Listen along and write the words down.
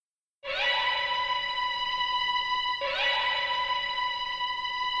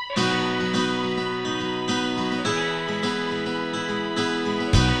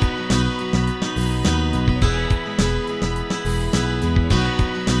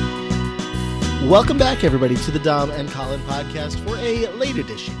Welcome back, everybody, to the Dom and Colin podcast for a late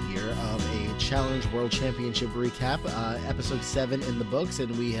edition here of a Challenge World Championship recap. Episode 7 in the books,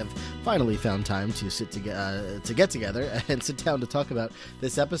 and we have finally found time to get together and sit down to talk about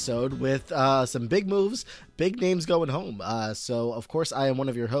this episode with some big moves, big names going home. So, of course, I am one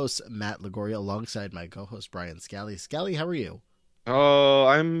of your hosts, Matt Lagoria, alongside my co-host, Brian Scally. Scally, how are you? Oh,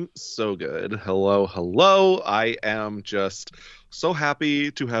 I'm so good. Hello. I am just so happy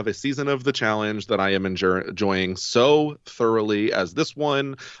to have a season of the challenge that I am enjoying so thoroughly as this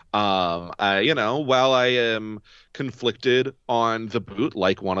one. While I am conflicted on the boot,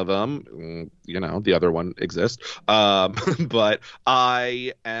 like one of them, the other one exists. But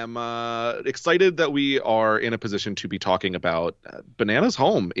I am excited that we are in a position to be talking about Banana's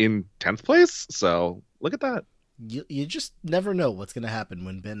home in 10th place. So look at that. You just never know what's going to happen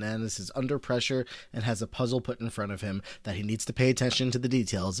when Bananas is under pressure and has a puzzle put in front of him that he needs to pay attention to the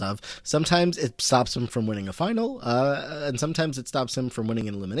details of. Sometimes it stops him from winning a final, and sometimes it stops him from winning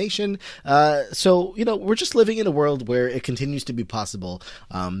an elimination. So, we're just living in a world where it continues to be possible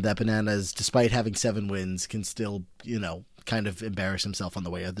that Bananas, despite having 7 wins, can still, kind of embarrass himself on the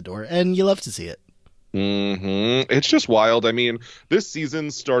way out the door, and you love to see it. It's just wild. I mean, this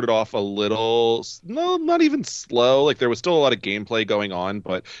season started off a little, no, not even slow. Like, there was still a lot of gameplay going on.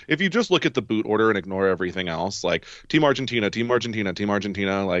 But if you just look at the boot order and ignore everything else, like Team Argentina,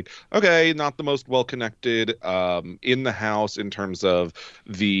 like, okay, not the most well-connected in the house in terms of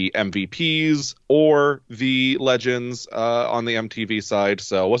the MVPs or the legends on the MTV side.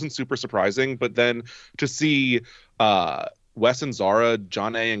 So it wasn't super surprising. But then to see Wes and Zara,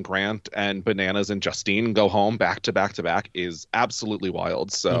 John A. and Grant, and Bananas and Justine go home back to back to back is absolutely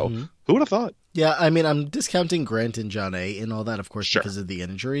wild. So who would have thought? Yeah, I mean, I'm discounting Grant and John A. and all that, of course, Sure. because of the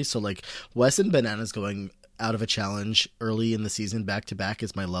injury. So, like, Wes and Bananas going out of a challenge early in the season back to back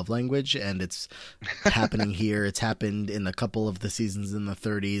is my love language, and it's happening here. It's happened in a couple of the seasons in the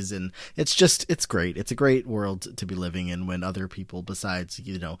 30s, and it's great. It's a great world to be living in when other people besides,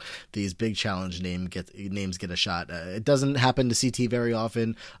 these big challenge names get a shot. It doesn't happen to CT very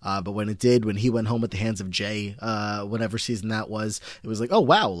often, but when it did, when he went home at the hands of Jay, whatever season that was, it was like, oh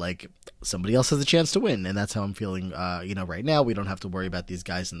wow, like somebody else has a chance to win, and that's how I'm feeling. Right now we don't have to worry about these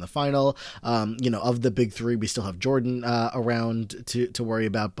guys in the final. Of the big 3, we still have Jordan around to worry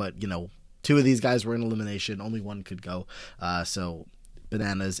about, but 2 of these guys were in elimination. Only one could go. So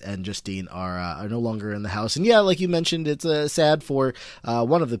Bananas and Justine are no longer in the house. And yeah, like you mentioned, it's sad for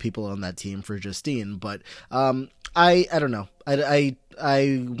one of the people on that team, for Justine. But I don't know. I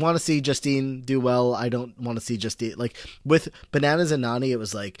want to see Justine do well. I don't want to see Justine, like with Bananas and Nany. It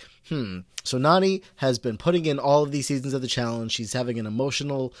was like, so Nany has been putting in all of these seasons of the challenge. She's having an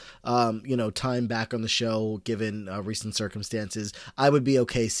emotional, time back on the show, given recent circumstances. I would be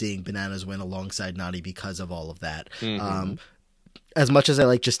okay seeing Bananas win alongside Nany because of all of that. As much as I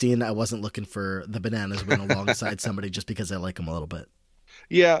like Justine, I wasn't looking for the Bananas win alongside somebody just because I like him a little bit.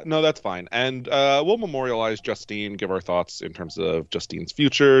 Yeah, no, that's fine. And we'll memorialize Justine, give our thoughts in terms of Justine's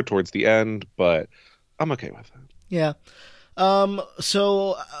future towards the end, but I'm okay with it. Yeah.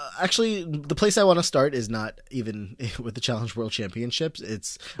 So actually the place I want to start is not even with the Challenge World Championships.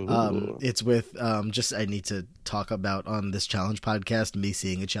 It's with, just, I need to talk about on this challenge podcast, me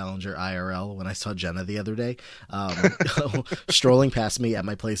seeing a challenger IRL when I saw Jenna the other day, strolling past me at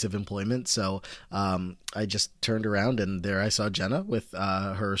my place of employment. So, I just turned around and there I saw Jenna with,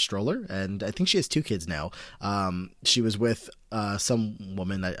 her stroller, and I think she has 2 kids now. She was with some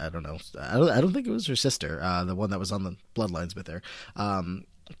woman, I don't know. I don't think it was her sister, the one that was on the Bloodlines with her.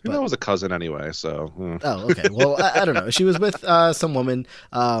 But that was a cousin anyway, so. Oh, okay. Well, I don't know. She was with some woman.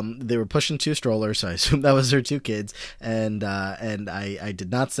 They were pushing 2 strollers, so I assume that was her 2 kids. And I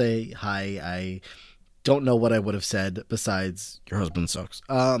did not say hi. I don't know what I would have said besides your husband sucks.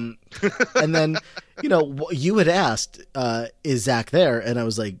 And then, you had asked, is Zach there? And I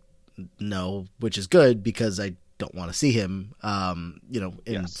was like, no, which is good because I don't want to see him,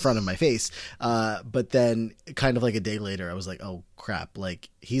 in front of my face. But then kind of like a day later, I was like, oh crap, like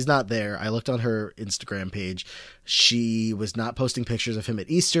he's not there. I looked on her Instagram page. She was not posting pictures of him at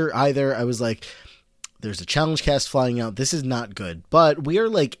Easter either. I was like, there's a challenge cast flying out. This is not good. But we are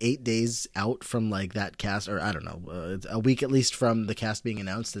like 8 days out from like that cast, or I don't know, a week at least from the cast being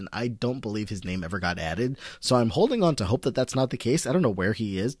announced, and I don't believe his name ever got added. So I'm holding on to hope that that's not the case. I don't know where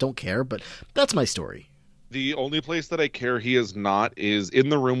he is. Don't care. But that's my story. The only place that I care he is not is in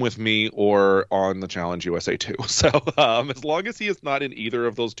the room with me or on the Challenge USA 2. So as long as he is not in either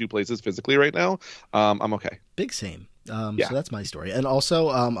of those 2 places physically right now, I'm okay. Big same. Yeah. So that's my story. And also,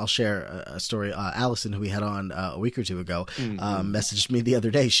 I'll share a story. Allison, who we had on a week or two ago, messaged me the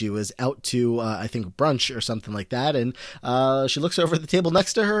other day. She was out to, I think, brunch or something like that. And she looks over at the table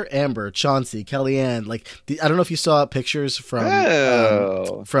next to her, Amber, Chauncey, Kellyanne. Like, I don't know if you saw pictures from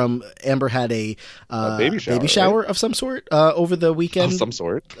Amber had a baby shower right? of some sort over the weekend. Of some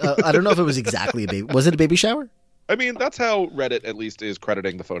sort. I don't know if it was exactly a baby. Was it a baby shower? I mean, that's how Reddit at least is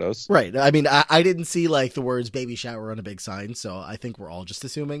crediting the photos. Right. I mean, I didn't see like the words baby shower on a big sign, so I think we're all just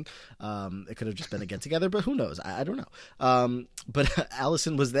assuming it could have just been a get together, but who knows? I don't know. But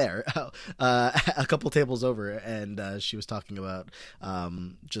Allison was there a couple tables over, and she was talking about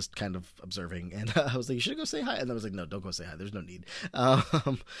just kind of observing, and I was like, you should go say hi. And I was like, no, don't go say hi. There's no need.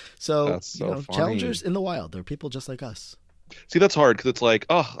 So, That's so funny. Challengers in the wild. They're people just like us. See, that's hard because it's like,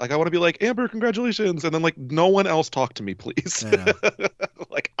 oh, like I want to be like Amber, congratulations, and then like no one else talk to me, please.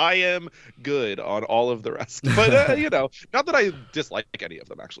 Like I am good on all of the rest, but not that I dislike any of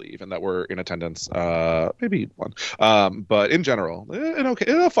them actually, even that were in attendance. Maybe one, but in general,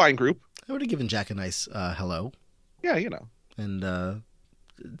 a fine group. I would have given Jack a nice hello. Yeah, and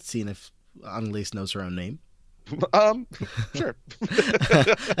seen if Annalise knows her own name. Sure.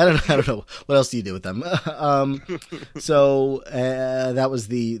 I don't know. What else do you do with them? So that was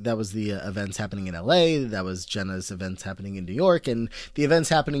the events happening in LA. That was Jenna's events happening in New York, and the events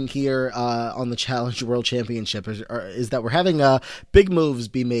happening here on the Challenge World Championship is that we're having big moves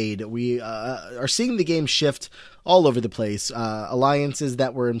be made. We are seeing the game shift all over the place. Alliances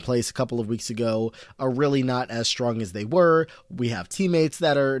that were in place a couple of weeks ago are really not as strong as they were. We have teammates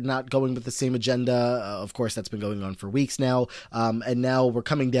that are not going with the same agenda. Of course, that's been going on for weeks now. And now we're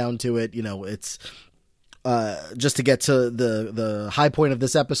coming down to it. It's just to get to the high point of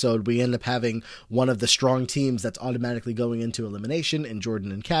this episode, we end up having one of the strong teams that's automatically going into elimination in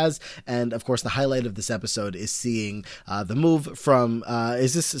Jordan and Kaz. And of course, the highlight of this episode is seeing the move from,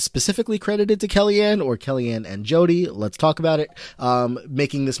 is this specifically credited to Kellyanne or Kellyanne and Jody? Let's talk about it.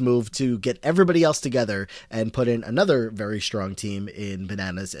 Making this move to get everybody else together and put in another very strong team in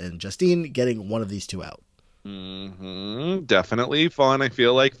Bananas and Justine, getting one of these two out. Definitely fun. I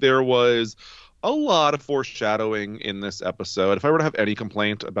feel like there was a lot of foreshadowing in this episode. If I were to have any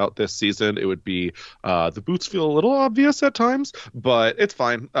complaint about this season, it would be the boots feel a little obvious at times, but it's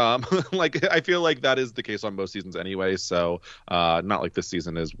fine. Like I feel like that is the case on most seasons anyway, so not like this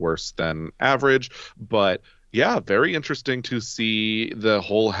season is worse than average, but yeah, very interesting to see the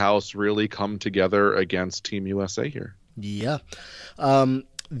whole house really come together against Team USA here. Yeah.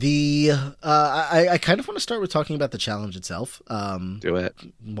 I kind of want to start with talking about the challenge itself. Do it.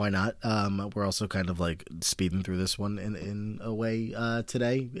 Why not? We're also kind of like speeding through this one in a way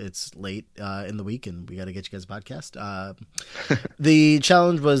today. It's late in the week, and we got to get you guys a podcast. The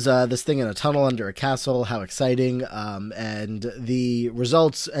challenge was this thing in a tunnel under a castle. How exciting! And the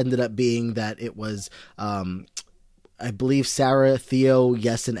results ended up being that it was. I believe Sarah, Theo,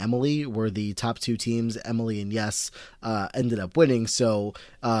 Yes, and Emily were the top two teams. Emily and Yes ended up winning. So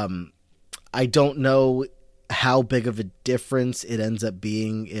I don't know how big of a difference it ends up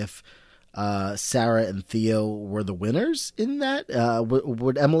being if Sarah and Theo were the winners in that.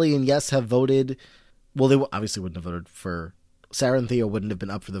 Would Emily and Yes have voted? Well, they obviously wouldn't have voted for Sarah, and Theo wouldn't have been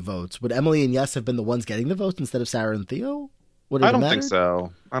up for the votes. Would Emily and Yes have been the ones getting the votes instead of Sarah and Theo? I don't think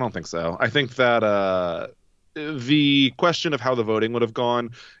so. I think that the question of how the voting would have gone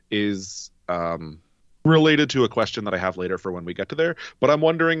is related to a question that I have later for when we get to there. But I'm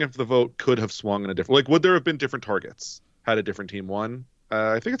wondering if the vote could have swung in a different... Like, would there have been different targets had a different team won?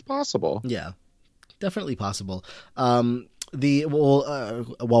 I think it's possible. Yeah, definitely possible. While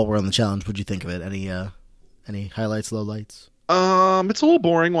we're on the challenge, what'd you think of it? Any highlights, lowlights? It's a little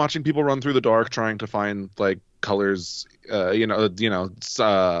boring watching people run through the dark trying to find like colors,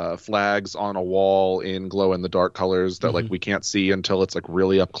 flags on a wall in glow in the dark colors that like we can't see until it's like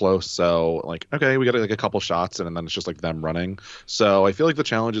really up close. So like, okay, we got like a couple shots and then it's just like them running. So I feel like the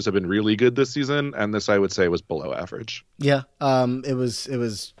challenges have been really good this season, and this I would say was below average. Yeah, it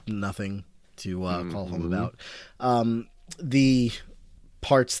was nothing to call home about. The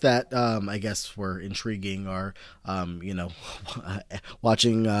parts that I guess were intriguing are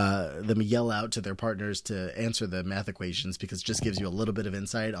watching them yell out to their partners to answer the math equations, because it just gives you a little bit of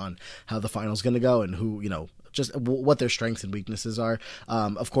insight on how the final's going to go and who, just what their strengths and weaknesses are.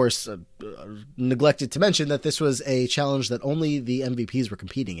 Of course, neglected to mention that this was a challenge that only the MVPs were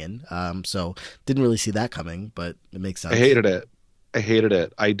competing in, so didn't really see that coming, but it makes sense. I hated it. I hated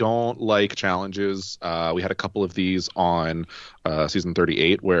it. I don't like challenges. We had a couple of these on season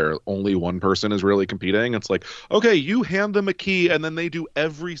 38 where only one person is really competing. It's like, okay, you hand them a key and then they do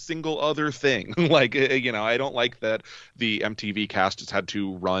every single other thing. Like, I don't like that the MTV cast just had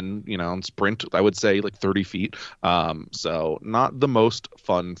to run, and sprint, I would say like 30 feet. So not the most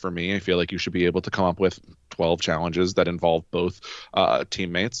fun for me. I feel like you should be able to come up with 12 challenges that involve both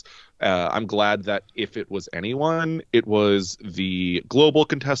teammates. I'm glad that if it was anyone, it was the global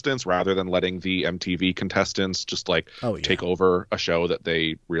contestants rather than letting the MTV contestants just like take over a show that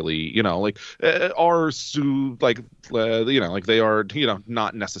they really, are like they are,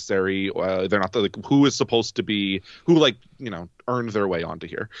 not necessary. They're not like who is supposed to be who earned their way onto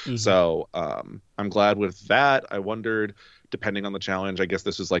here. Mm-hmm. So I'm glad with that. I wondered, depending on the challenge, I guess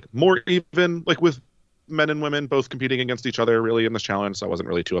this is like more even like with men and women both competing against each other really in this challenge, so I wasn't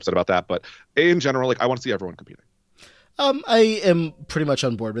really too upset about that. But in general, like I want to see everyone competing. I am pretty much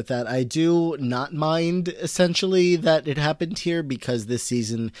on board with that. I do not mind essentially that it happened here because this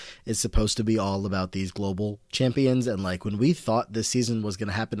season is supposed to be all about these global champions. And like when we thought this season was going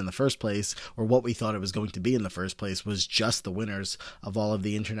to happen in the first place, or what we thought it was going to be in the first place, was just the winners of all of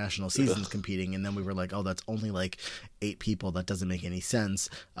the international seasons competing. And then we were like, oh, that's only like 8 people. That doesn't make any sense.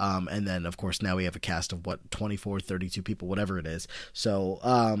 And then of course now we have a cast of 24, 32 people, whatever it is. So,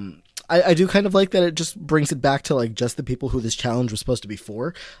 I do kind of like that it just brings it back to like just the people who this challenge was supposed to be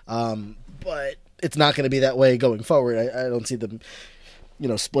for. But it's not going to be that way going forward. I don't see them,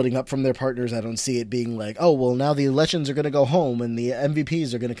 splitting up from their partners. I don't see it being like, oh, well, now the legends are going to go home and the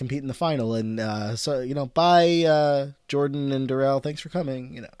MVPs are going to compete in the final. And bye, Jordan and Darrell. Thanks for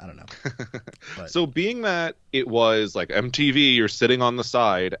coming. I don't know. But. So being that it was like MTV, you're sitting on the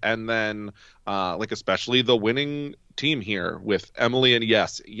side, and then especially the winning team here with Emily and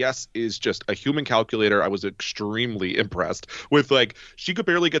Yes is just a human calculator. I was extremely impressed with she could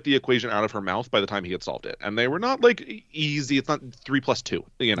barely get the equation out of her mouth by the time he had solved it, and they were not easy. It's not 3 + 2,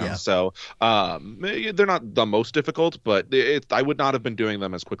 so they're not the most difficult, but I would not have been doing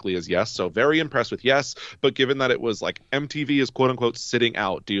them as quickly as Yes. So very impressed with Yes, but given that it was MTV is quote unquote sitting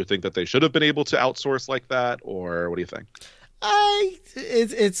out, do you think that they should have been able to outsource like that, or what do you think?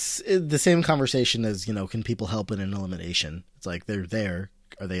 It's the same conversation as, can people help in an elimination? It's like, they're there.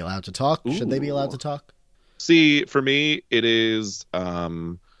 Are they allowed to talk? Ooh. Should they be allowed to talk? See, for me, it is,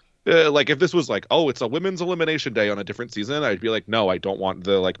 if this was it's a women's elimination day on a different season, I'd be like, no, I don't want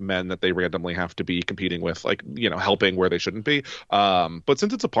the men that they randomly have to be competing with, helping where they shouldn't be. But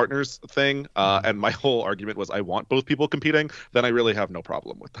since it's a partners thing, and my whole argument was I want both people competing, then I really have no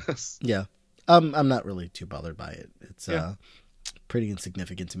problem with this. Yeah. I'm not really too bothered by it. It's pretty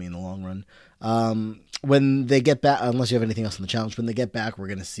insignificant to me in the long run. When they get back, unless you have anything else on the challenge, when they get back, we're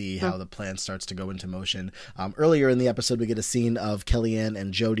going to see how the plan starts to go into motion. Earlier in the episode, we get a scene of Kellyanne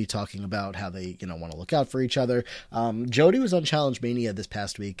and Jody talking about how they, want to look out for each other. Jody was on Challenge Mania this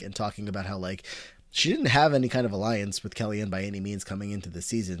past week and talking about how, she didn't have any kind of alliance with Kellyanne by any means coming into the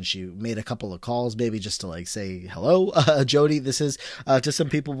season. She made a couple of calls maybe just to say, hello, Jody, this is to some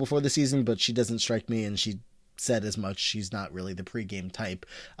people before the season, but she doesn't strike me. And she said as much. She's not really the pregame type.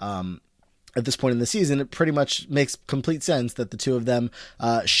 At this point in the season, it pretty much makes complete sense that the two of them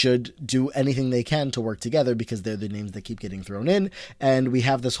should do anything they can to work together because they're the names that keep getting thrown in. And we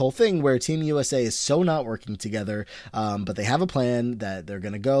have this whole thing where Team USA is so not working together, but they have a plan that they're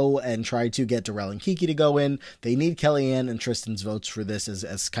going to go and try to get Darrell and Kiki to go in. They need Kellyanne and Tristan's votes for this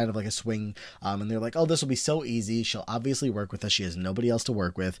as kind of like a swing. And they're like, oh, this will be so easy. She'll obviously work with us. She has nobody else to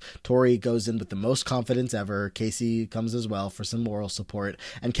work with. Tori goes in with the most confidence ever. Casey comes as well for some moral support.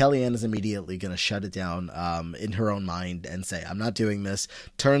 And Kellyanne is immediately going to shut it down in her own mind and say, I'm not doing this,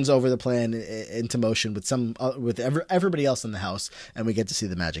 turns over the plan into motion with everybody else in the house, and we get to see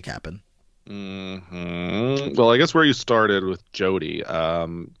the magic happen. Mm-hmm. Well, I guess where you started with Jody,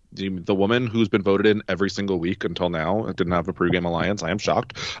 the woman who's been voted in every single week until now didn't have a pregame alliance. I am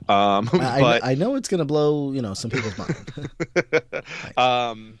shocked. I know it's going to blow some people's mind.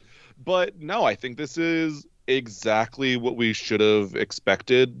 But no, I think this is exactly what we should have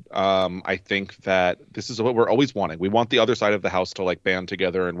expected. I think that this is what we're always wanting. We want the other side of the house to band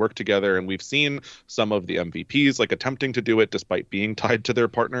together and work together, and we've seen some of the MVPs attempting to do it despite being tied to their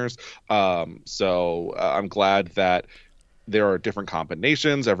partners. So I'm glad that there are different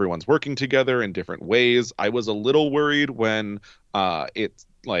combinations. Everyone's working together in different ways. I was a little worried when it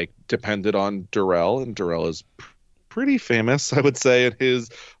depended on Darrell, and Darrell is pretty famous, I would say, in his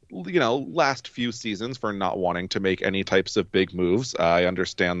last few seasons for not wanting to make any types of big moves. I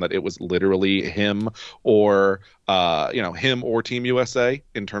understand that it was literally him or him or Team USA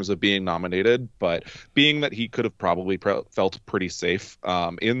in terms of being nominated, but being that he could have probably felt pretty safe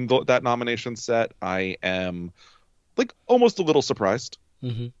in that nomination set, I am like almost a little surprised.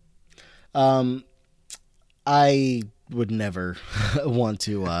 Mm-hmm. I would never want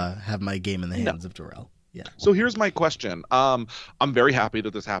to have my game in the hands of Darrell. Yeah. So here's my question. I'm very happy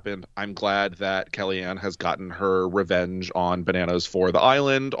that this happened. I'm glad that Kellyanne has gotten her revenge on Bananas for the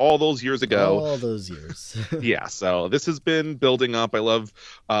island all those years ago. All those years. Yeah. So this has been building up. I love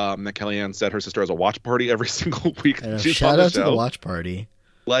that Kellyanne said her sister has a watch party every single week. Shout out to the watch party.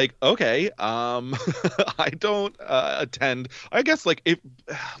 Like, okay, I don't attend. I guess like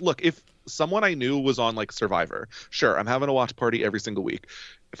if someone I knew was on like Survivor, sure, I'm having a watch party every single week.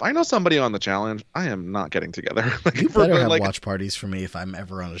 If I know somebody on the challenge, I am not getting together. Like, you better have watch parties for me if I'm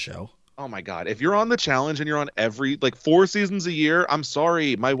ever on a show. Oh my God. If you're on the challenge and you're on every 4 seasons a year, I'm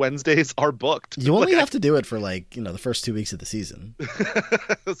sorry. My Wednesdays are booked. You only have to do it for the first 2 weeks of the season.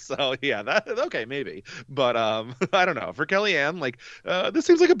 So yeah, okay, maybe. But I don't know. For Kellyanne, this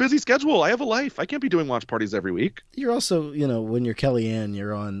seems like a busy schedule. I have a life. I can't be doing watch parties every week. You're also, when you're Kellyanne,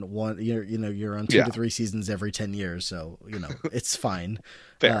 you're on you're on 2 to 3 seasons every 10 years. So, it's fine.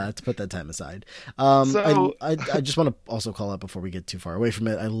 To put that time aside. I just want to also call out before we get too far away from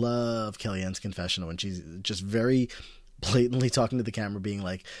it. I love Kellyanne's confessional when she's just very blatantly talking to the camera, being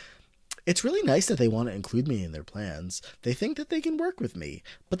like, it's really nice that they want to include me in their plans. They think that they can work with me,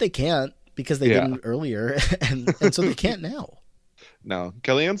 but they can't because they didn't earlier. And so they can't now. No,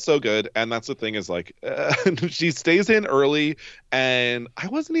 Kellyanne's so good, and that's the thing is she stays in early, and I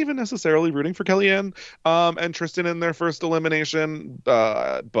wasn't even necessarily rooting for Kellyanne and Tristan in their first elimination,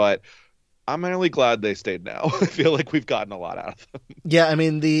 but I'm really glad they stayed now. I feel like we've gotten a lot out of them. Yeah, I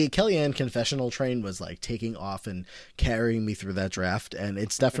mean, the Kellyanne confessional train was taking off and carrying me through that draft, and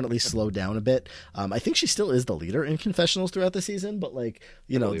it's definitely slowed down a bit. I think she still is the leader in confessionals throughout the season, but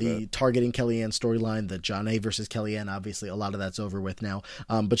the targeting Kellyanne storyline, the John A versus Kellyanne, obviously a lot of that's over with now.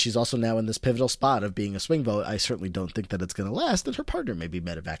 But she's also now in this pivotal spot of being a swing vote. I certainly don't think that it's going to last, and her partner may be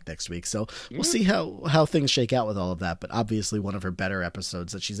medevac next week. So we'll see how things shake out with all of that. But obviously one of her better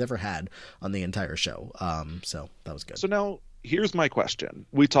episodes that she's ever had on the entire show. So that was good. So now here's my question.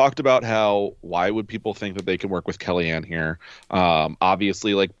 We talked about why would people think that they can work with Kellyanne here?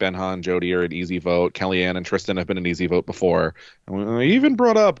 Obviously, Benha and Jody are an easy vote. Kellyanne and Tristan have been an easy vote before. And I even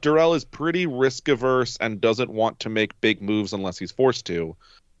brought up Darrell is pretty risk averse and doesn't want to make big moves unless he's forced to.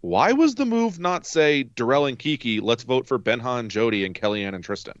 Why was the move not say Darrell and Kiki, let's vote for Benha and Jody and Kellyanne and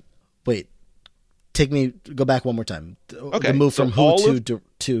Tristan? Wait. Go back one more time. Okay. The move from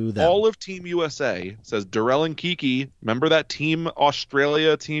to them. All of Team USA says Darrell and Kiki, remember that Team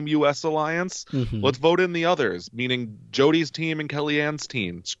Australia, Team US alliance? Mm-hmm. Let's vote in the others, meaning Jody's team and Kellyanne's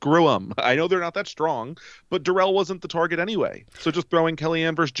team. Screw them. I know they're not that strong, but Darrell wasn't the target anyway. So just throwing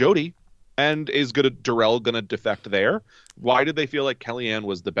Kellyanne versus Jody. And is Darrell going to defect there? Why did they feel like Kellyanne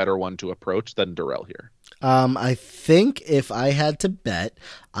was the better one to approach than Darrell here? I think if I had to bet,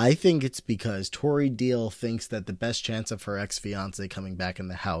 I think it's because Tori Deal thinks that the best chance of her ex-fiance coming back in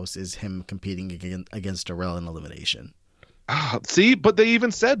the house is him competing against Darrell in elimination. See, but they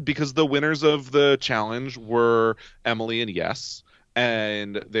even said because the winners of the challenge were Emily and Yes.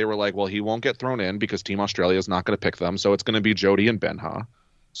 And they were like, well, he won't get thrown in because Team Australia is not going to pick them. So it's going to be Jody and Benha.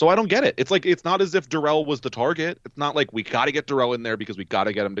 So I don't get it. It's not as if Darrell was the target. It's not like we got to get Darrell in there because we got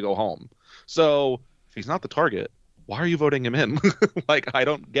to get him to go home. So if he's not the target, why are you voting him in? I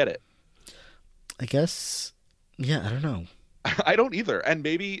don't get it. I guess, yeah, I don't know. I don't either. And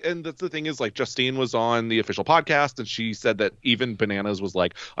that's the thing is Justine was on the official podcast and she said that even Bananas was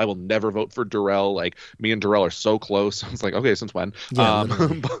like, I will never vote for Darrell. Me and Darrell are so close. I was like, okay, since when? Yeah,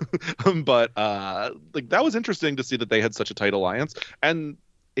 but that was interesting to see that they had such a tight alliance. And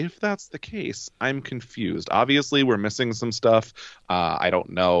if that's the case, I'm confused. Obviously, we're missing some stuff. I don't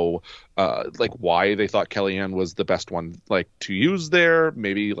know, why they thought Kellyanne was the best one, to use there.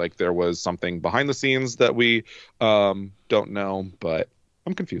 Maybe there was something behind the scenes that we don't know, but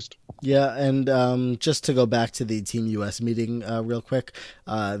I'm confused. Yeah, and just to go back to the Team US meeting real quick,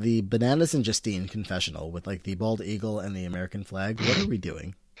 the Bananas and Justine confessional with the bald eagle and the American flag. What are we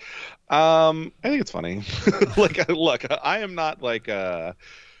doing? I think it's funny. Look, I am not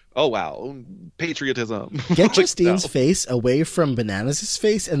oh wow, patriotism. Get Justine's face away from Bananas'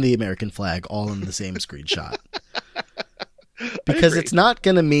 face and the American flag all in the same screenshot. Because it's not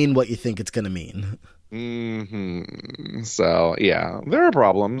going to mean what you think it's going to mean. So yeah, there are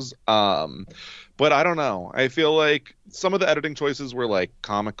problems. But I don't know. I feel like some of the editing choices were like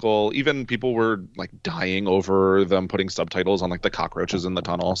comical. Even people were like dying over them putting subtitles on like the cockroaches in the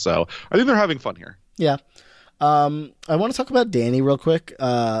tunnel. So I think they're having fun here. Yeah. I want to talk about Danny real quick.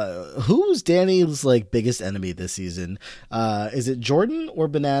 Who's Danny's like biggest enemy this season? Is it Jordan or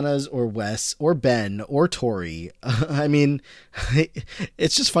Bananas or Wes or Ben or Tori? I mean,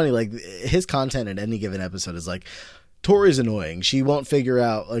 it's just funny. Like his content in any given episode is like, Tori's annoying. She won't figure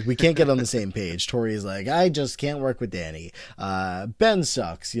out, like, we can't get on the same page. Tori's like, I just can't work with Danny. Ben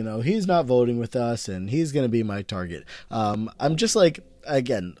sucks. You know, he's not voting with us and he's going to be my target. I'm just like,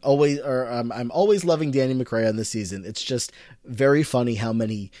 again, I'm always loving Danny McRae on this season. It's just very funny how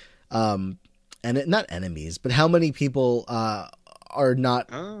many, not enemies, but how many people, are not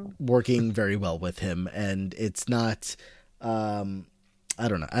working very well with him. And it's not, I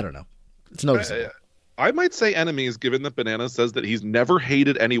don't know. It's noticeable. I might say enemies, given that Banana says that he's never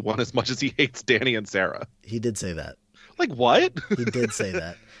hated anyone as much as he hates Danny and Sarah. He did say that. Like, what? He did say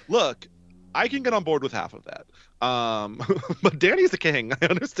that. Look, I can get on board with half of that. But Danny's the king. I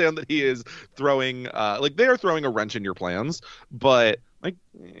understand that he is throwing, like, they are throwing a wrench in your plans, but, like,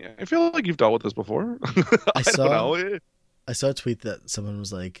 I feel like you've dealt with this before. I don't know. I saw a tweet that someone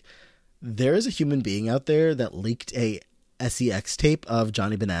was like, there is a human being out there that leaked a SEX tape of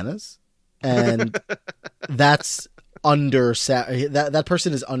Johnny Bananas. And that's under that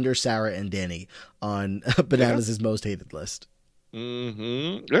person is under Sarah and Danny on Bananas' most hated list.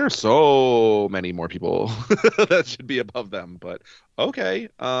 There are so many more people that should be above them, but okay.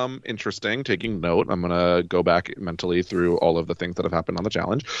 Interesting. Taking note. I'm gonna go back mentally through all of the things that have happened on the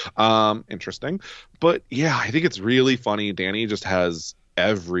challenge. Interesting. But yeah, I think it's really funny. Danny just has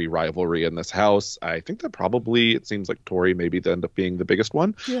every rivalry in this house. I think that probably it seems like Tori maybe end up being the biggest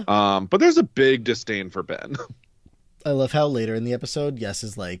one. Yeah. But there's a big disdain for Ben. I love how later in the episode, Yes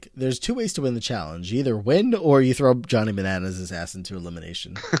is like, there's two ways to win the challenge. You either win or you throw Johnny Bananas' ass into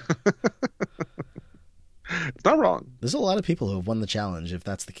elimination. It's not wrong. There's a lot of people who have won the challenge if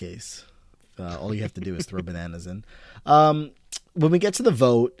that's the case. All you have to do is throw Bananas in. When we get to the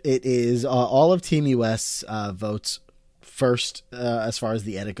vote, it is all of Team US votes first as far as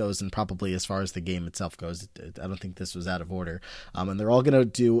the edit goes, and probably as far as the game itself goes. I don't think this was out of order. And they're all going to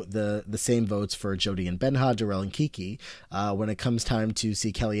do the same votes for Jody and Benha, Darrell and Kiki. When it comes time to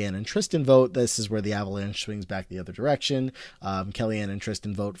see Kellyanne and Tristan vote, this is where the avalanche swings back the other direction. Kellyanne and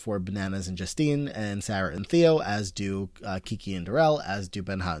Tristan vote for Bananas and Justine, and Sarah and Theo, as do Kiki and Darrell, as do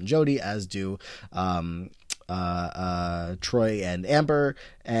Benha and Jody, as do Troy and Amber.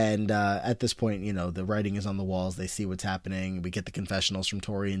 And at this point, you know, the writing is on the walls. They see what's happening. We get the confessionals from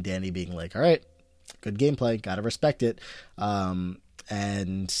Tori and Danny being like, all right, good gameplay, gotta respect it.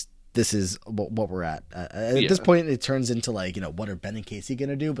 And this is what we're at. At this point, it turns into like, you know, what are Ben and Casey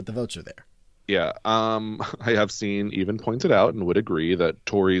gonna do? But the votes are there. Yeah, I have seen even pointed out and would agree that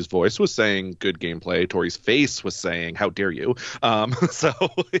Tori's voice was saying good gameplay. Tori's face was saying, how dare you? So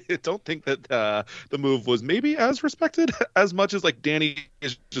I don't think that the move was maybe as respected as much as like Danny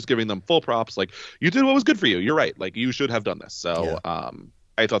is just giving them full props. Like, you did what was good for you. You're right. Like, you should have done this. So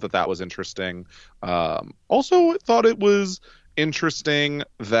I thought that was interesting. Also thought it was interesting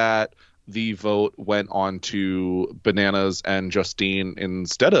that the vote went on to Bananas and Justine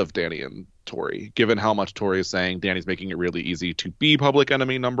instead of Danny and Tori, given how much Tori is saying Danny's making it really easy to be public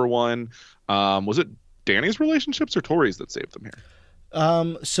enemy number one. Was it Danny's relationships or Tori's that saved them here?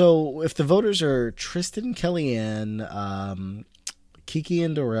 So if the voters are Tristan, Kellyanne, Kiki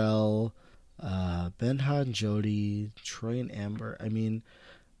and Darrell, Benha and Jody, Troy and Amber, I mean,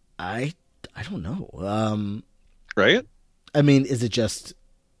 I don't know. Right? I mean, is it just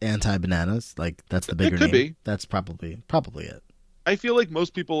anti-Bananas? Like, that's the bigger it could name. Be. That's probably it. I feel like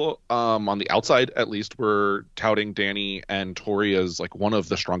most people, on the outside at least, were touting Danny and Tori as like one of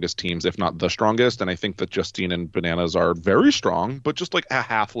the strongest teams, if not the strongest. And I think that Justine and Bananas are very strong, but just like a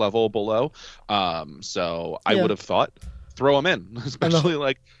half level below. So I would have thought throw them in, especially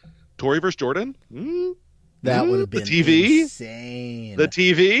like Tori versus Jordan. That would have been the TV? Insane. The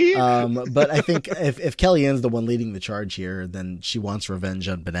TV? But I think if Kellyanne's the one leading the charge here, then she wants revenge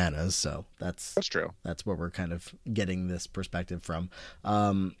on Bananas. So that's true. That's where we're kind of getting this perspective from.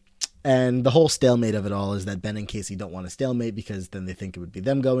 And the whole stalemate of it all is that Ben and Casey don't want a stalemate because then they think it would be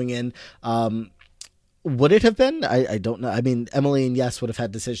them going in. Would it have been? I don't know. I mean, Emily and Yes would have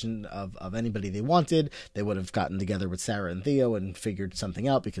had decision of anybody they wanted. They would have gotten together with Sarah and Theo and figured something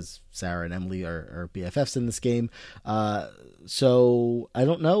out because Sarah and Emily are BFFs in this game. So I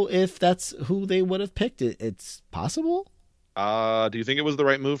don't know if that's who they would have picked. It's possible. Do you think it was the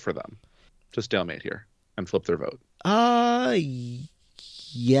right move for them? to stalemate here and flip their vote?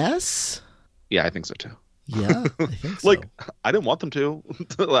 Yes. Yeah, I think so too. Yeah, I think so. Like, I didn't want them to.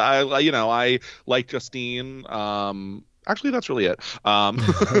 I like Justine. Actually, that's really it.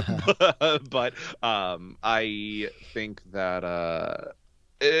 But I think that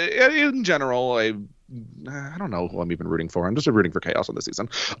in general, I don't know who I'm even rooting for. I'm just rooting for chaos on this season.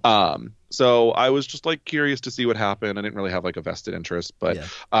 So I was just like curious to see what happened. I didn't really have like a vested interest, but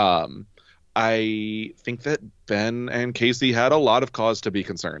I think that Ben and Casey had a lot of cause to be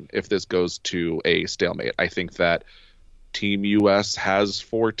concerned if this goes to a stalemate. I think that Team US has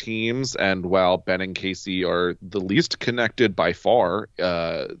 4 teams, and while Ben and Casey are the least connected by far,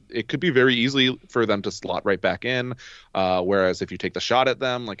 it could be very easy for them to slot right back in. Whereas if you take the shot at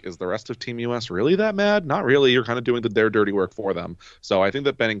them, like, is the rest of Team US really that mad? Not really. You're kind of doing their dirty work for them. So I think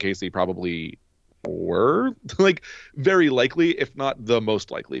that Ben and Casey probably were like very likely, if not the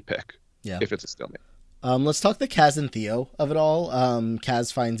most likely pick, if it's a stalemate. Let's talk the Kaz and Theo of it all.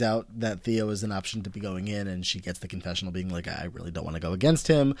 Kaz finds out that Theo is an option to be going in, and she gets the confessional being like, I really don't want to go against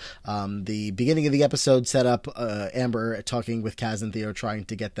him. The beginning of the episode set up Amber talking with Kaz and Theo, trying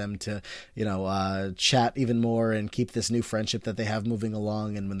to get them to, chat even more and keep this new friendship that they have moving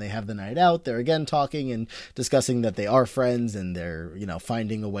along. And when they have the night out, they're again talking and discussing that they are friends and they're,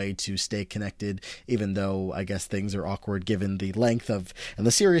 finding a way to stay connected, even though I guess things are awkward given the length of and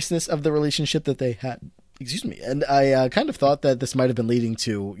the seriousness of the relationship that they had. Excuse me. And I kind of thought that this might have been leading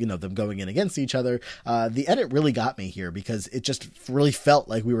to, them going in against each other. The edit really got me here because it just really felt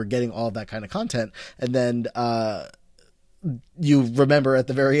like we were getting all that kind of content. And then you remember at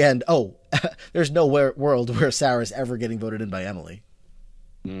the very end, there's no world where Sarah's ever getting voted in by Emily.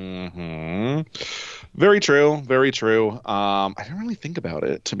 Mm-hmm. Very true. Very true. I didn't really think about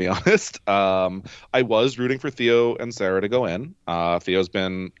it, to be honest. I was rooting for Theo and Sarah to go in. Theo's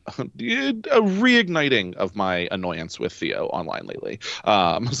been a reigniting of my annoyance with Theo online lately.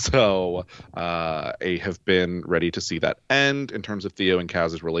 So I have been ready to see that end. In terms of Theo and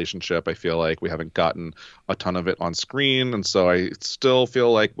Kaz's relationship, I feel like we haven't gotten a ton of it on screen. And so I still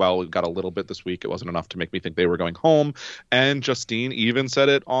feel like, well, we got a little bit this week. It wasn't enough to make me think they were going home. And Justine even said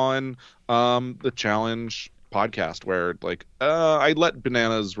it on the Challenge podcast where I let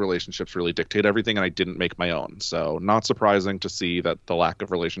Banana's relationships really dictate everything and I didn't make my own. So not surprising to see that the lack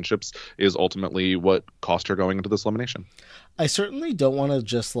of relationships is ultimately what cost her going into this elimination. I certainly don't want to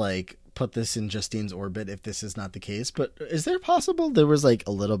just put this in Justine's orbit if this is not the case, but is there possible there was a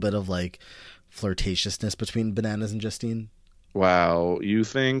little bit of flirtatiousness between Bananas and Justine? Wow, you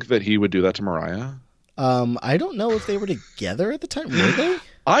think that he would do that to Mariah? I don't know if they were together at the time. Were they?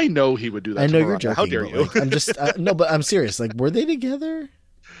 I know he would do that. I know to Mariah. you're joking. How dare you? I'm just no, but I'm serious. Were they together?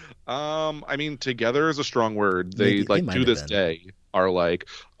 I mean, together is a strong word. They to this day are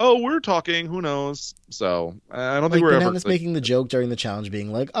we're talking. Who knows? So I don't think we're Bananas making the joke during the challenge,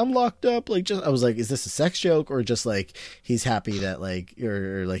 being I'm locked up. I was is this a sex joke or just he's happy that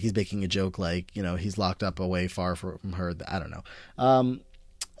or he's making a joke he's locked up away far from her. I don't know.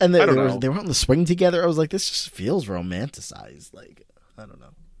 And they were on the swing together. I was this just feels romanticized. I don't know.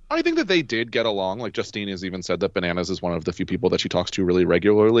 I think that they did get along. Justine has even said that Bananas is one of the few people that she talks to really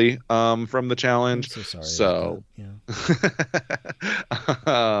regularly from the challenge. I'm so sorry.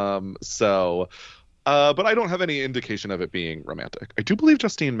 So, but I don't have any indication of it being romantic. I do believe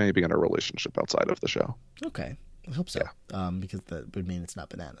Justine may be in a relationship outside of the show. Okay. I hope so. Yeah. Because that would mean it's not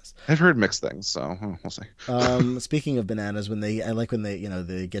Bananas. I've heard mixed things, so we'll see. Speaking of Bananas, when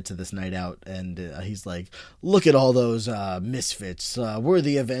they get to this night out and he's look at all those misfits. We're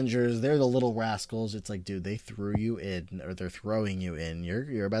the Avengers. They're the little rascals. It's dude, they threw you in, or they're throwing you in.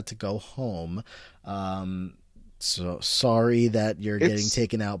 You're about to go home. So sorry that you're getting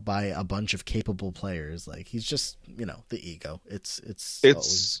taken out by a bunch of capable players. He's just, the ego. It's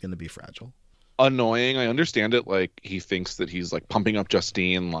always going to be fragile. Annoying. I understand it. He thinks that he's pumping up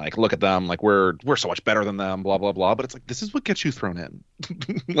Justine, look at them, we're so much better than them, blah blah blah. But it's this is what gets you thrown in.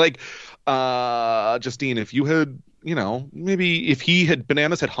 Justine, if you had, maybe if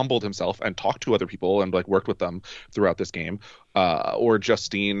Bananas had humbled himself and talked to other people and worked with them throughout this game, or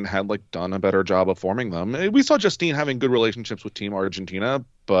Justine had done a better job of forming them. We saw Justine having good relationships with Team Argentina,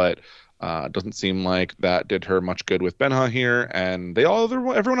 but doesn't seem like that did her much good with Benha here, and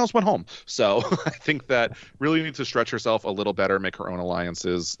everyone else went home. So I think that really needs to stretch herself a little better, make her own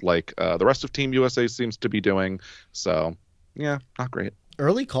alliances the rest of Team USA seems to be doing. So yeah, not great.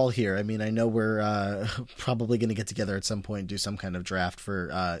 Early call here. I mean, I know we're probably going to get together at some point, do some kind of draft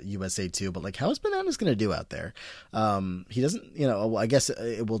for USA 2, but how is Bananas going to do out there? He doesn't, I guess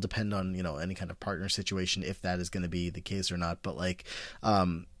it will depend on, any kind of partner situation, if that is going to be the case or not. But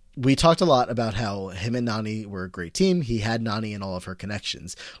we talked a lot about how him and Nany were a great team. He had Nany and all of her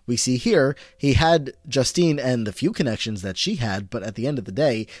connections. We see here he had Justine and the few connections that she had, but at the end of the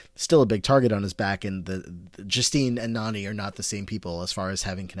day, still a big target on his back. And the Justine and Nany are not the same people as far as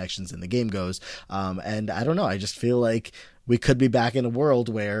having connections in the game goes. And I don't know. I just feel like we could be back in a world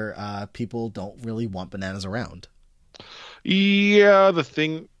where people don't really want Bananas around. Yeah, the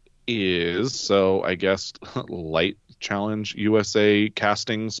thing is, so I guess light challenge USA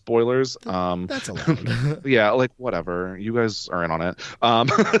casting spoilers. That's allowed. Yeah, like whatever. You guys are in on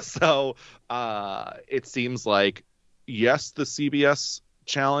it. So it seems like yes, the CBS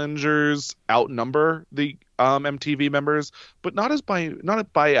challengers outnumber the MTV members, but not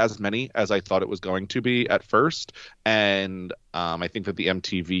by as many as I thought it was going to be at first. And I think that the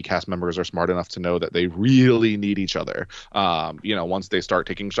MTV cast members are smart enough to know that they really need each other. Once they start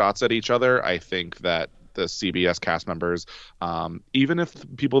taking shots at each other, I think that the CBS cast members, even if the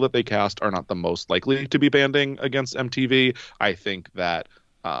people that they cast are not the most likely to be banding against MTV, I think that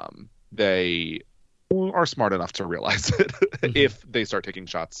they are smart enough to realize it if they start taking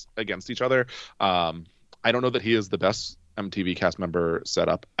shots against each other. I don't know that he is the best MTV cast member set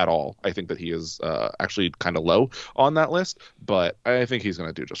up at all. I think that he is actually kind of low on that list, but I think he's going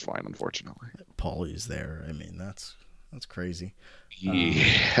to do just fine, unfortunately. Paulie's there. I mean, that's crazy.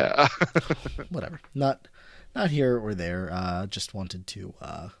 Yeah. Whatever. Not here or there. Just wanted to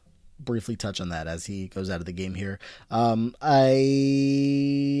briefly touch on that as he goes out of the game here.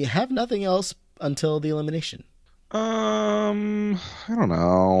 I have nothing else until the elimination. I don't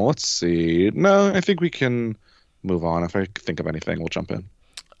know. Let's see. No, I think we can move on. If I think of anything, we'll jump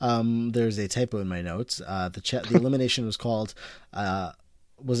in. There's a typo in my notes. The elimination was called.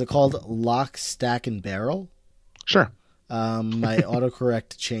 Was it called Lock, Stack, and Barrel? Sure. My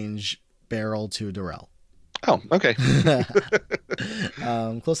autocorrect changed Barrel to Darrell. Oh, okay.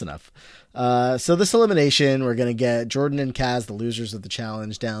 Close enough. So this elimination, we're going to get Jordan and Kaz, the losers of the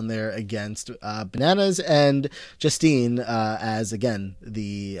challenge, down there against Bananas and Justine as, again,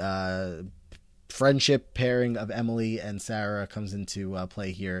 the friendship pairing of Emily and Sarah comes into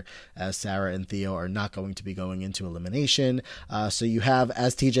play here, as Sarah and Theo are not going to be going into elimination. So you have,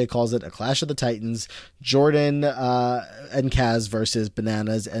 as TJ calls it, a clash of the Titans, Jordan and Kaz versus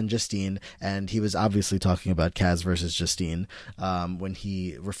Bananas and Justine. And he was obviously talking about Kaz versus Justine when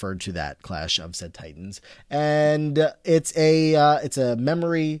he referred to that clash of said Titans. And it's a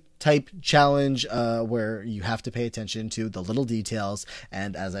memory type challenge where you have to pay attention to the little details.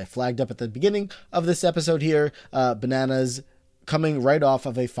 And as I flagged up at the beginning of this episode here, Bananas coming right off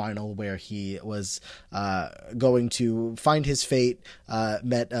of a final where he was going to find his fate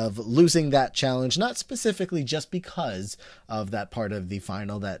met of losing that challenge, not specifically just because of that part of the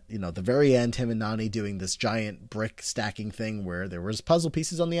final that, the very end, him and Nany doing this giant brick stacking thing where there was puzzle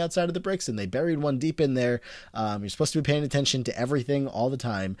pieces on the outside of the bricks and they buried one deep in there. You're supposed to be paying attention to everything all the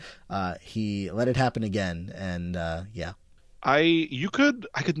time. He let it happen again. And yeah. I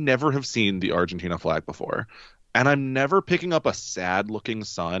could never have seen the Argentina flag before. And I'm never picking up a sad looking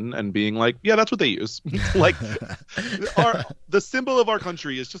sun and being like, yeah, that's what they use. Like the symbol of our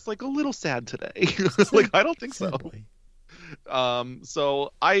country is just like a little sad today. Like, I don't think so.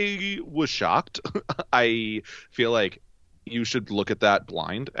 So I was shocked. I feel like you should look at that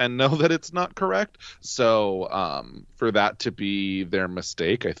blind and know that it's not correct. So for that to be their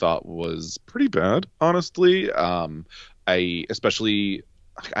mistake, I thought was pretty bad, honestly.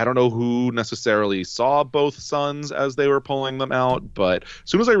 I don't know who necessarily saw both suns as they were pulling them out, but as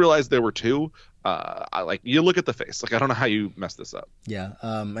soon as I realized there were two, you look at the face. Like, I don't know how you messed this up. Yeah.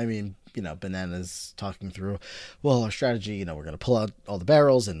 I mean, Bananas talking through, well, our strategy, we're going to pull out all the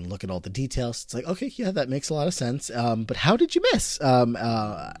barrels and look at all the details. It's like, okay, yeah, that makes a lot of sense. But how did you miss?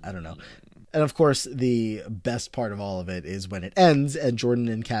 I don't know. And of course, the best part of all of it is when it ends and Jordan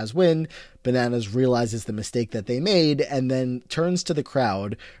and Kaz win, Bananas realizes the mistake that they made and then turns to the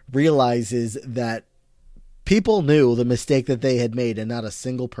crowd, realizes that people knew the mistake that they had made and not a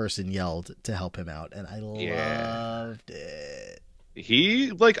single person yelled to help him out. And I loved it.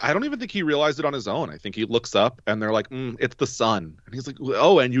 I don't even think he realized it on his own. I think he looks up and they're like, it's the sun. And he's like,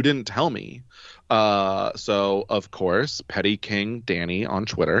 oh, and you didn't tell me. So of course, Petty King Danny on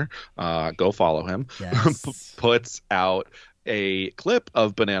Twitter, go follow him, yes. Puts out a clip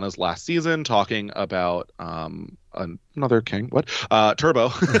of Bananas last season talking about another king.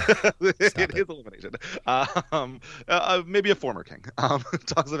 Turbo. His elimination. Maybe a former king.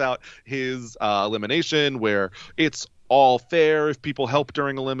 Talks about his elimination where it's all fair if people help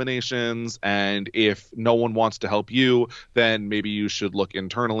during eliminations, and if no one wants to help you, then maybe you should look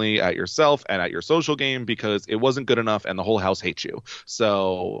internally at yourself and at your social game because it wasn't good enough and the whole house hates you.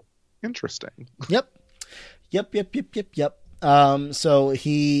 So interesting. Yep. So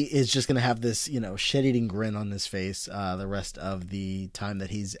he is just going to have this, shit-eating grin on his face the rest of the time that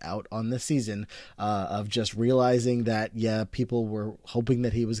he's out on this season, of just realizing that, people were hoping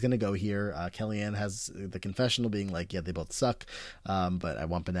that he was going to go here. Kellyanne has the confessional being like, they both suck, but I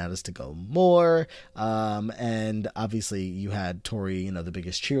want Bananas to go more. And obviously you had Tori, the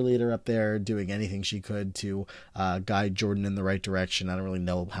biggest cheerleader up there, doing anything she could to guide Jordan in the right direction. I don't really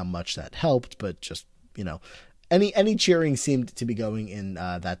know how much that helped, but just, any cheering seemed to be going in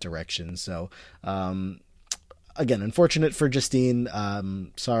that direction. So, again, unfortunate for Justine.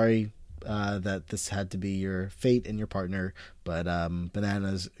 Sorry that this had to be your fate and your partner, but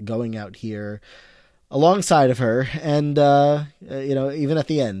Bananas going out here alongside of her, and even at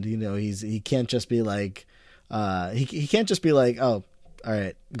the end, he can't just be like, he can't just be like, oh, all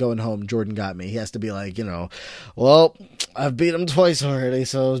right, going home, Jordan got me. He has to be like, well, I've beat him twice already,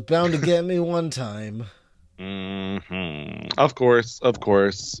 so it's bound to get me one time. Of course,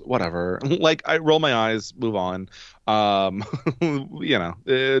 whatever. Like, I roll my eyes, move on.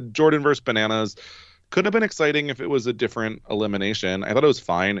 Jordan versus Bananas could have been exciting if it was a different elimination. I thought it was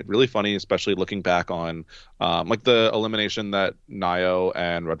fine. Really funny, especially looking back on the elimination that Nayo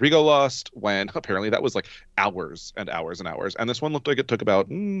and Rodrigo lost, when apparently that was like hours and hours and hours. And this one looked like it took about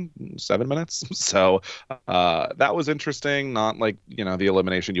 7 minutes. So that was interesting. Not like, the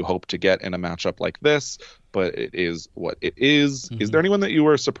elimination you hope to get in a matchup like this, but it is what it is. Mm-hmm. Is there anyone that you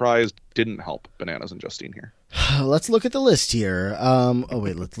were surprised didn't help Bananas and Justine here? Let's look at the list here.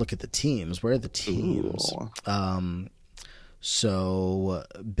 Let's look at the teams. Where are the teams? So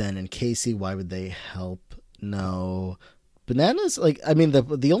Ben and Casey, why would they help? No. Bananas,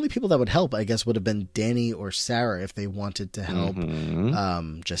 the only people that would help, I guess, would have been Danny or Sarah if they wanted to help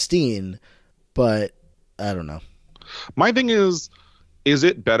Justine, but I don't know. My thing is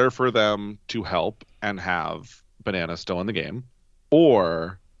it better for them to help and have Banana still in the game,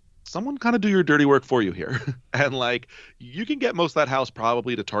 or someone kind of do your dirty work for you here? And you can get most of that house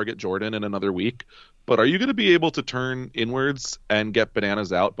probably to target Jordan in another week, but are you going to be able to turn inwards and get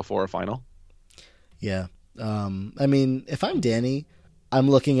Bananas out before a final? Yeah. If I'm Danny, I'm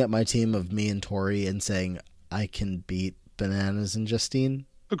looking at my team of me and Tori and saying I can beat Bananas and Justine.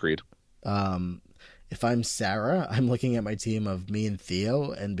 Agreed. If I'm Sarah, I'm looking at my team of me and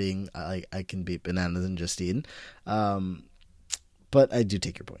Theo and being I can beat Bananas and Justine. But I do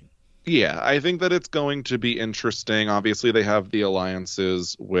take your point. Yeah, I think that it's going to be interesting. Obviously, they have the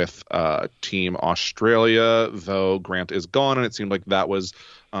alliances with Team Australia, though Grant is gone, and it seemed like that was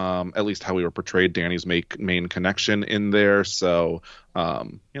at least how we were portrayed, Danny's main connection in there. So,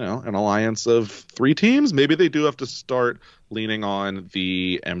 an alliance of 3 teams. Maybe they do have to start leaning on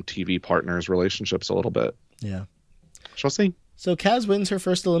the MTV partners' relationships a little bit. Yeah. Shall see. So Kaz wins her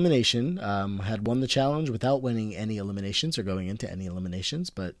first elimination, had won the challenge without winning any eliminations or going into any eliminations,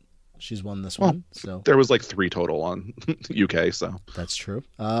 but she's won this one. So there was 3 total on UK, so that's true.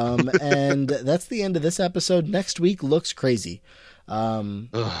 And that's the end of this episode. Next week looks crazy.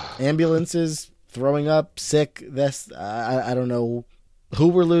 Ambulances, throwing up, sick. I don't know who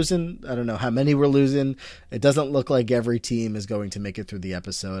we're losing. I don't know how many we're losing. It doesn't look like every team is going to make it through the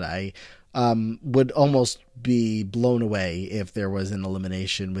episode. I would almost be blown away if there was an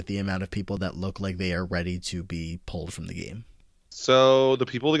elimination with the amount of people that look like they are ready to be pulled from the game. So the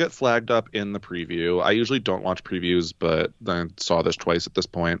people that get flagged up in the preview, I usually don't watch previews, but I saw this twice at this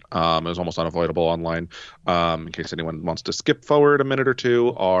point. It was almost unavoidable online. In case anyone wants to skip forward a minute or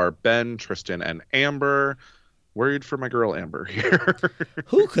two, are Ben, Tristan, and Amber. Worried for my girl Amber here.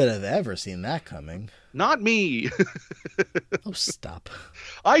 Who could have ever seen that coming? Not me. Oh, stop.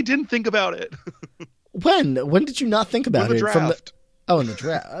 I didn't think about it. When? When did you not think about it? Draft. In the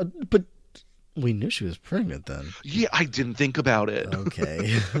draft. But we knew she was pregnant then. Yeah, I didn't think about it.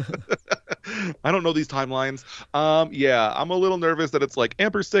 Okay. I don't know these timelines. Yeah, I'm a little nervous that it's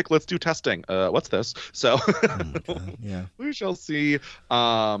Amber's sick, let's do testing. What's this? So oh my God. Yeah. We shall see.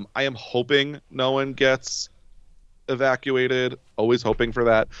 I am hoping no one gets evacuated. Always hoping for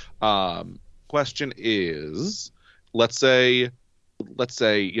that. Question is, let's say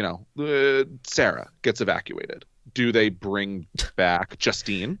Sarah gets evacuated. Do they bring back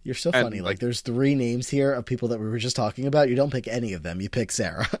Justine? You're so funny. There's 3 names here of people that we were just talking about. You don't pick any of them. You pick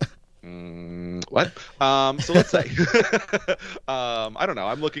Sarah. What? So let's say, I don't know.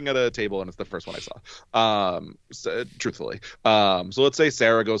 I'm looking at a table and it's the first one I saw. Truthfully. So let's say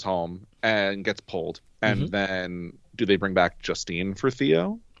Sarah goes home and gets pulled, and then Do they bring back Justine for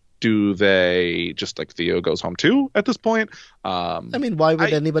Theo? Do they just like Theo goes home too at this point? I mean, why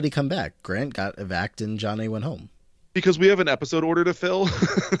would anybody come back? Grant got evac'd and John A went home. Because we have an episode order to fill.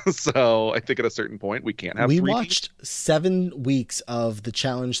 So I think at a certain point we can't have we three watched 7 weeks of the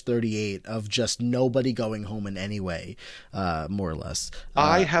Challenge 38 of just nobody going home in any way, more or less.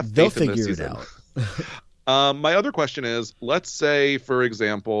 I have they'll faith in this figure it season. out. My other question is, let's say, for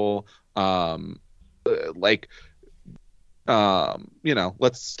example,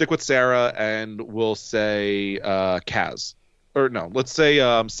 let's stick with Sarah and we'll say Kaz. Or no, let's say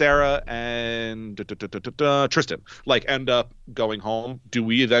Sarah and Tristan end up going home. Do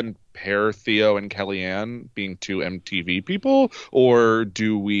we then pair Theo and Kellyanne being 2 MTV people, or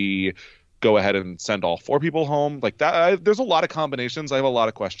do we go ahead and send all 4 people home like that? There's a lot of combinations. I have a lot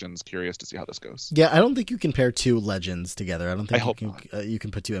of questions. Curious to see how this goes. Yeah, I don't think you can pair 2 legends together. I don't think you can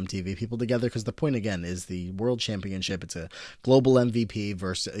put 2 MTV people together, because the point again is the World Championship. It's a global MVP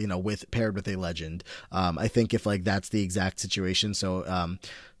versus paired with a legend. I think if that's the exact situation. So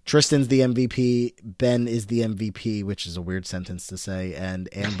Tristan's the MVP, Ben is the MVP, which is a weird sentence to say, and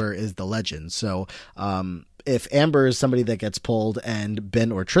Amber is the legend. So if Amber is somebody that gets pulled and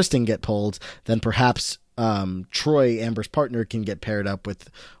Ben or Tristan get pulled, then perhaps Troy, Amber's partner, can get paired up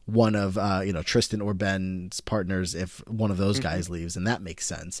with one of Tristan or Ben's partners if one of those guys leaves, and that makes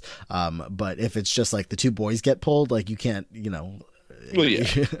sense. But if it's just the 2 boys get pulled, you can't, Well,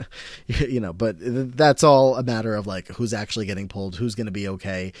 yeah. But that's all a matter of who's actually getting pulled, who's going to be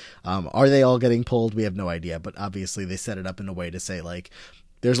okay. Are they all getting pulled? We have no idea, but obviously they set it up in a way to say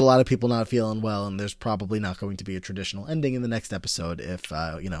there's a lot of people not feeling well, and there's probably not going to be a traditional ending in the next episode if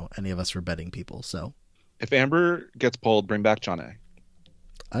any of us were betting people. So if Amber gets pulled, bring back John A.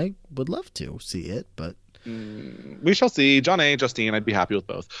 I would love to see it, but we shall see. John A, Justine, I'd be happy with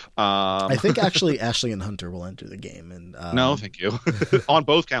both. I think actually Ashley and Hunter will enter the game, and no, thank you. On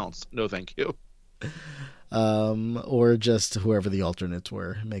both counts, no, thank you. Or just whoever the alternates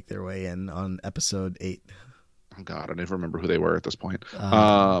were make their way in on episode 8. Oh God, I don't even remember who they were at this point.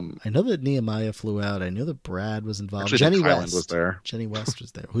 I know that Nehemiah flew out. I know that Brad was involved. Actually, Jenny Kyland West was there. Jenny West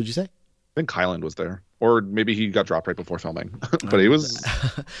was there. Who'd you say? I think Kyland was there, or maybe he got dropped right before filming. But he was,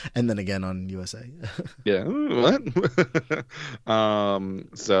 and then again on USA. Yeah. What?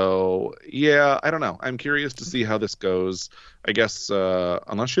 So yeah, I don't know. I'm curious to see how this goes. I guess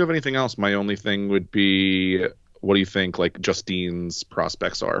unless you have anything else, my only thing would be, what do you think Justine's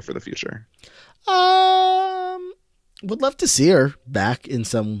prospects are for the future? Would love to see her back in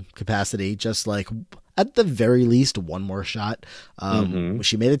some capacity, just at the very least one more shot.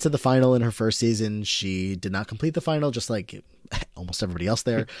 She made it to the final in her first season. She did not complete the final, just like almost everybody else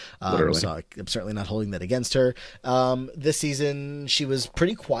there. So I'm certainly not holding that against her. This season she was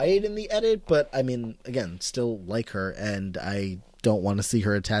pretty quiet in the edit, but I mean, again, still like her, and I don't want to see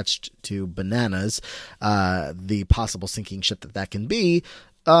her attached to Bananas, the possible sinking ship that can be.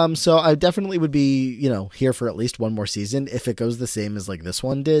 So I definitely would be, here for at least one more season. If it goes the same as this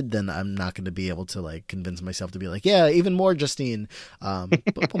one did, then I'm not going to be able to convince myself to be yeah, even more Justine,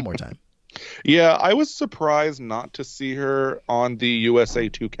 but one more time. Yeah, I was surprised not to see her on the USA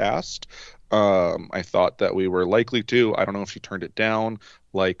 2 cast. I thought that we were likely to. I don't know if she turned it down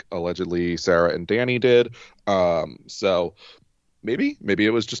like allegedly Sarah and Danny did. So maybe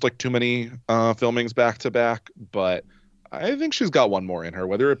it was just too many filmings back to back, but I think she's got one more in her,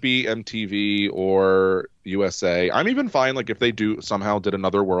 whether it be MTV or USA. I'm even fine if they somehow did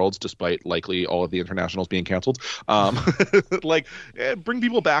another Worlds, despite likely all of the internationals being canceled. Bring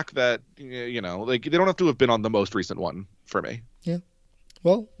people back that they don't have to have been on the most recent one for me. Yeah.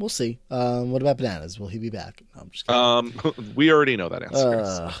 Well, we'll see. What about Bananas? Will he be back? No, I'm just kidding. We already know that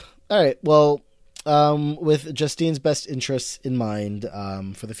answer. All right. Well, with Justine's best interests in mind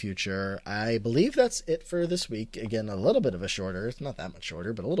for the future, I believe that's it for this week. Again, a little bit of a shorter, it's not that much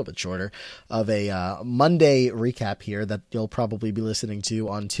shorter, but a little bit shorter of a Monday recap here that you'll probably be listening to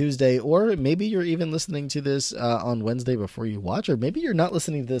on Tuesday, or maybe you're even listening to this on Wednesday before you watch, or maybe you're not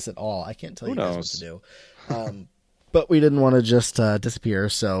listening to this at all. I can't tell you guys what to do. But we didn't want to just disappear,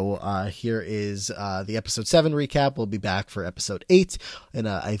 so here is the episode 7 recap. We'll be back for episode 8 in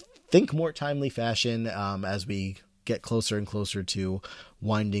I think more timely fashion as we get closer and closer to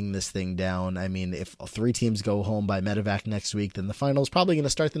winding this thing down. I mean, if 3 teams go home by medevac next week, then the final is probably going to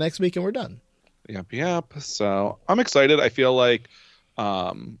start the next week and we're done. Yep. So I'm excited. I feel like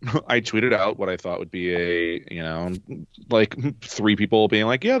I tweeted out what I thought would be a 3 people being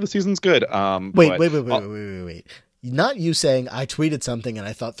yeah, the season's good. Wait. Not you saying I tweeted something and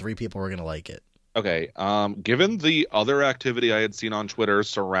I thought 3 people were going to like it. Okay. Given the other activity I had seen on Twitter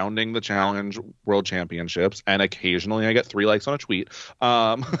surrounding the Challenge World Championships, and occasionally I get 3 likes on a tweet.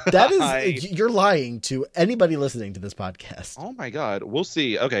 That is, I you're lying to anybody listening to this podcast. Oh my God. We'll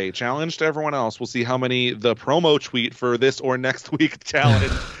see. Okay, challenge to everyone else. We'll see how many the promo tweet for this or next week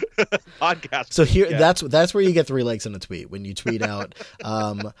challenge podcast. So here, that's where you get 3 likes on a tweet when you tweet out.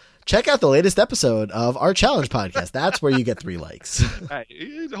 Check out the latest episode of our challenge podcast. That's where you get 3 likes.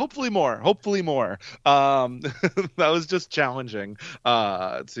 Hopefully more. Hopefully more. That was just challenging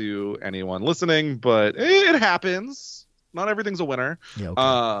to anyone listening, but it happens. Not everything's a winner. Yeah,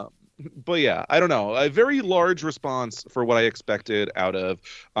 okay. But yeah, I don't know. A very large response for what I expected out of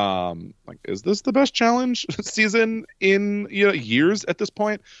like, is this the best challenge season in years at this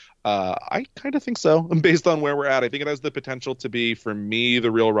point? I kind of think so, based on where we're at. I think it has the potential to be, for me,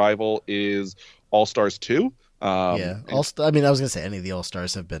 the real rival is All Stars 2. Yeah, I was gonna say any of the All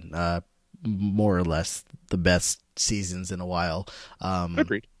Stars have been more or less the best seasons in a while.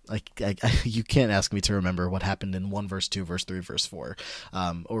 Agreed. You can't ask me to remember what happened in 1 verse 2 verse 3 verse 4,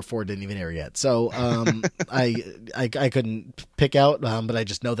 or 4 didn't even air yet. So I couldn't pick out, but I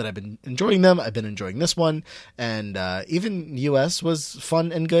just know that I've been enjoying them. I've been enjoying this one, and even US was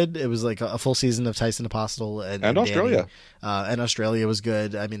fun and good. It was like a full season of Tyson Apostle and Australia. Danny. And Australia was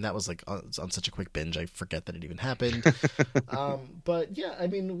good. I mean, that was like on such a quick binge, I forget that it even happened. But yeah, I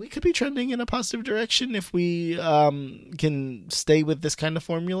mean, we could be trending in a positive direction if we can stay with this kind of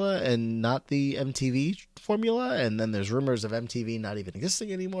formula and not the MTV formula. And then there's rumors of MTV not even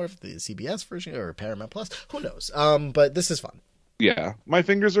existing anymore, if the CBS version or Paramount Plus, who knows? But this is fun. Yeah, my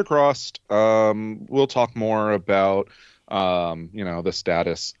fingers are crossed. We'll talk more about the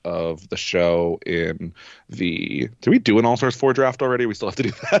status of the show in the. Did we do an All Stars 4 draft already? We still have to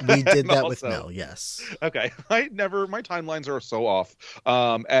do that. We did that with Mel, yes. Okay. My timelines are so off.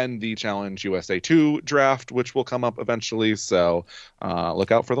 And the Challenge USA 2 draft, which will come up eventually. So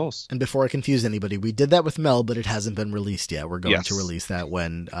look out for those. And before I confuse anybody, we did that with Mel, but it hasn't been released yet. We're going to release that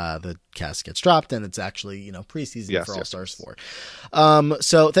when the cast gets dropped, and it's actually, preseason for All Stars 4.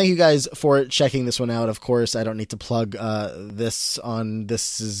 So thank you guys for checking this one out. Of course, I don't need to plug this on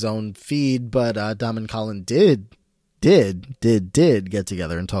this own feed, but Dom and Colin did get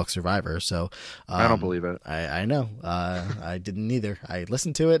together and talk Survivor. So I don't believe it. I know. I didn't either. I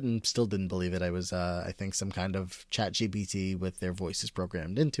listened to it and still didn't believe it. I was I think some kind of chat GPT with their voices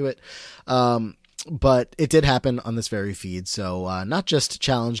programmed into it. But it did happen on this very feed. So not just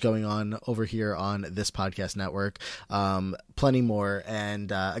challenge going on over here on this podcast network, plenty more.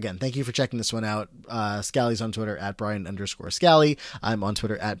 And again, thank you for checking this one out. Scally's on Twitter at Brian_Scally. I'm on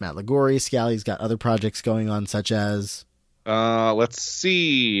Twitter at Matt Ligori. Scally's got other projects going on, such as... let's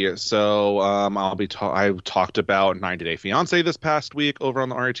see. So I talked about 90 Day Fiance this past week over on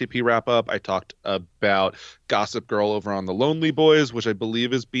the RATP wrap up. I talked about Gossip Girl over on the Lonely Boys, which I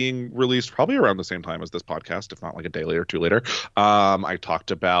believe is being released probably around the same time as this podcast, if not like a day later, 2 later. I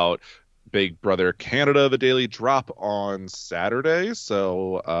talked about Big Brother Canada, the daily drop on Saturday.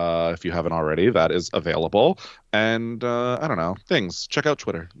 So if you haven't already, that is available. And I don't know, things. Check out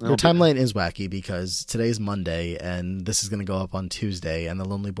Twitter. Your timeline is wacky because today's Monday and this is going to go up on Tuesday, and the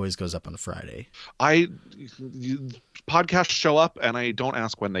Lonely Boys goes up on Friday. Podcasts show up and I don't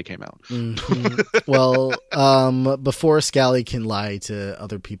ask when they came out. Mm-hmm. Well, before Scally can lie to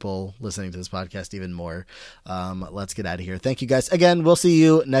other people listening to this podcast even more, let's get out of here. Thank you guys again. We'll see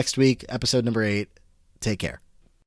you next week, episode number 8. Take care.